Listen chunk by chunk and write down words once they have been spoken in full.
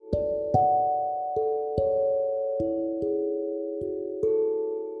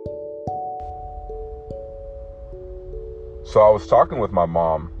So I was talking with my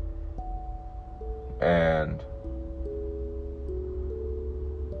mom, and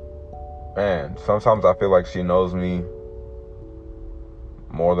man, sometimes I feel like she knows me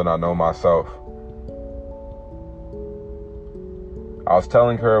more than I know myself. I was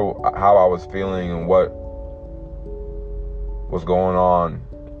telling her how I was feeling and what was going on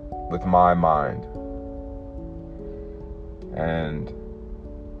with my mind. And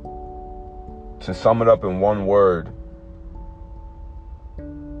to sum it up in one word,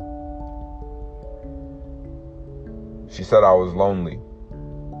 she said I was lonely.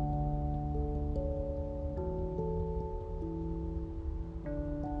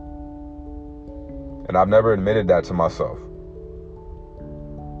 And I've never admitted that to myself.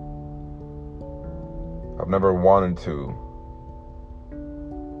 I've never wanted to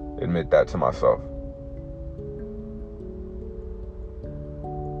admit that to myself.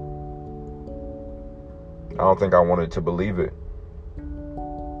 I don't think I wanted to believe it.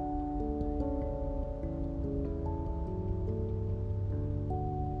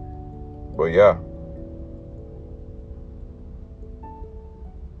 But yeah.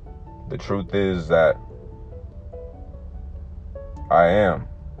 The truth is that I am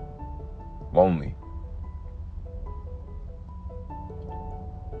lonely.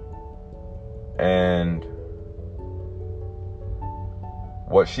 And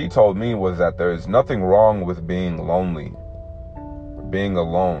what she told me was that there is nothing wrong with being lonely, being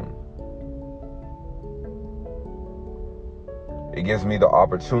alone. It gives me the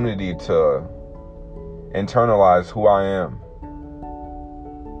opportunity to internalize who I am.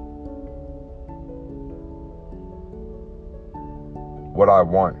 What I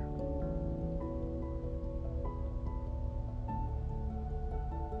want.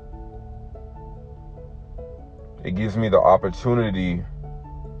 It gives me the opportunity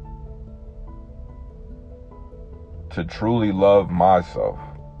to truly love myself.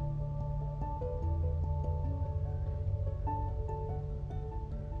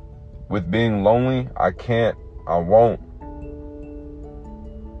 With being lonely, I won't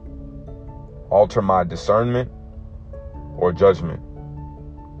alter my discernment or judgment.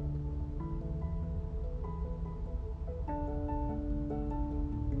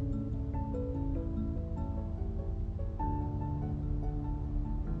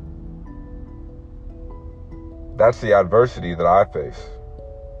 That's the adversity that I face.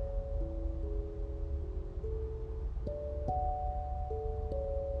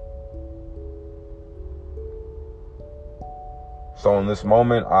 So in this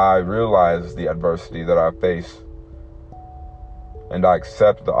moment, I realize the adversity that I face, and I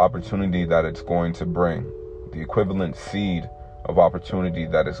accept the opportunity that it's going to bring, the equivalent seed of opportunity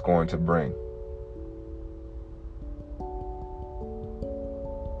that it's going to bring.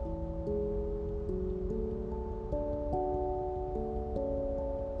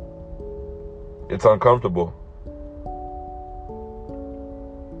 It's uncomfortable.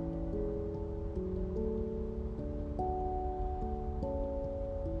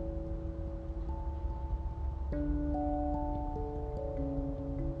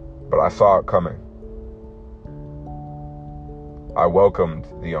 But I saw it coming. I welcomed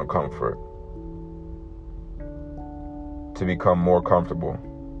the uncomfort to become more comfortable.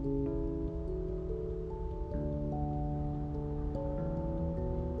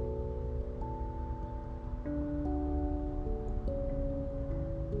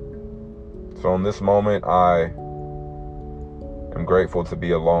 So in this moment, I am grateful to be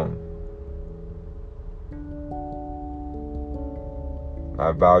alone.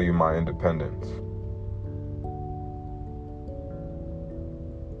 I value my independence.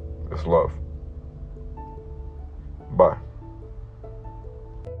 It's love. Bye.